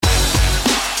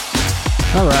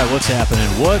All right, what's happening?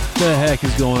 What the heck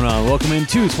is going on? Welcome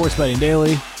into Sports Betting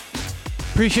Daily.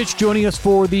 Appreciate you joining us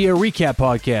for the recap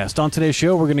podcast. On today's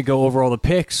show, we're going to go over all the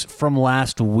picks from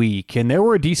last week, and there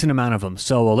were a decent amount of them,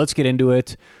 so let's get into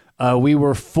it. We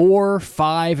were 4,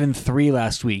 5, and 3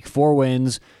 last week. 4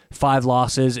 wins, 5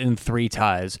 losses, and 3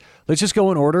 ties. Let's just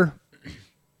go in order.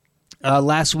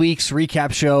 Last week's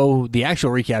recap show, the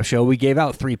actual recap show, we gave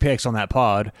out 3 picks on that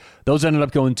pod. Those ended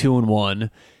up going 2-1.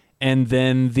 And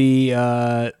then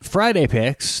the Friday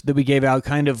picks that we gave out,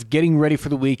 kind of getting ready for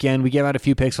the weekend, we gave out a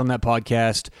few picks on that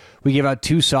podcast. We gave out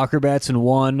 2 soccer bets and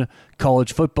 1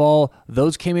 college football.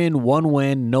 Those came in 1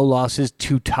 win, no losses,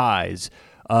 2 ties.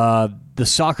 The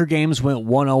soccer games went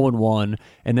 1-0-1,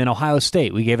 and then Ohio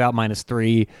State, we gave out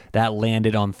 -3. That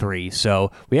landed on 3. So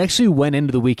we actually went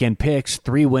into the weekend picks,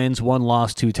 3 wins, 1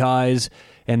 loss, 2 ties.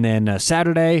 And then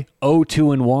Saturday,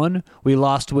 0-2-1. We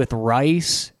lost with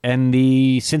Rice and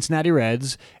the Cincinnati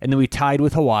Reds, and then we tied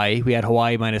with Hawaii. We had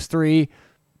Hawaii -3.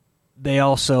 They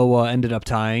also ended up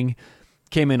tying,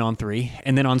 came in on 3.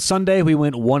 And then on Sunday, we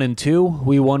went 1-2.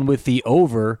 We won with the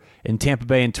over in Tampa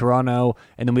Bay and Toronto,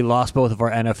 and then we lost both of our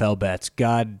NFL bets.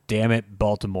 God damn it,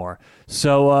 Baltimore.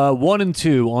 So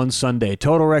 1-2 on Sunday.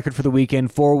 Total record for the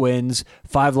weekend, 4 wins,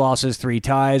 5 losses, 3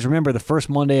 ties. Remember, the first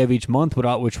Monday of each month,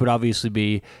 which would obviously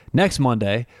be next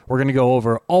Monday, we're going to go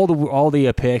over all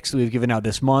the picks that we've given out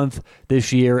this month,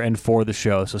 this year, and for the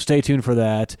show. So stay tuned for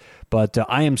that. But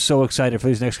I am so excited for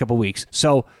these next couple weeks.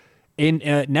 So in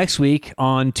next week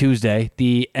on Tuesday,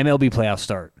 the MLB playoffs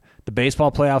start. The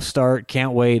baseball playoffs start.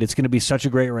 Can't wait. It's going to be such a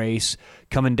great race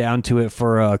coming down to it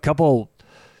for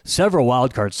several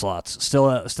wild card slots. Still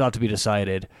have to be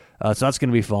decided. So that's going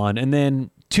to be fun. And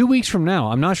then 2 weeks from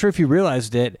now, I'm not sure if you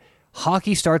realized it,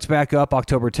 hockey starts back up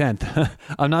October 10th.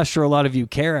 I'm not sure a lot of you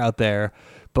care out there,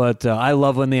 but I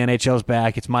love when the NHL's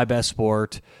back. It's my best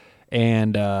sport,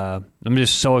 and I'm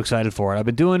just so excited for it. I've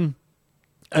been doing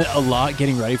a lot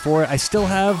getting ready for it. I still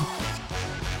have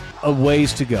a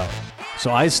ways to go.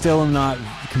 So I still am not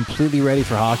completely ready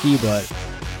for hockey, but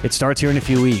it starts here in a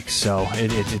few weeks, so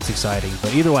it's exciting.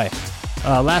 But either way,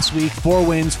 last week, 4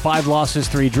 wins, 5 losses,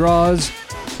 3 draws.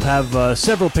 Have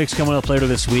several picks coming up later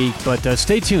this week, but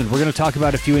stay tuned. We're going to talk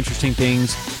about a few interesting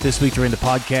things this week during the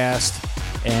podcast,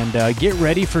 and get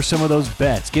ready for some of those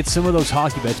bets. Get some of those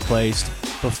hockey bets placed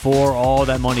before all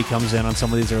that money comes in on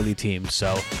some of these early teams.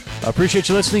 So appreciate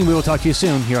you listening. We will talk to you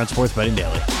soon here on Sports Betting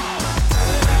Daily.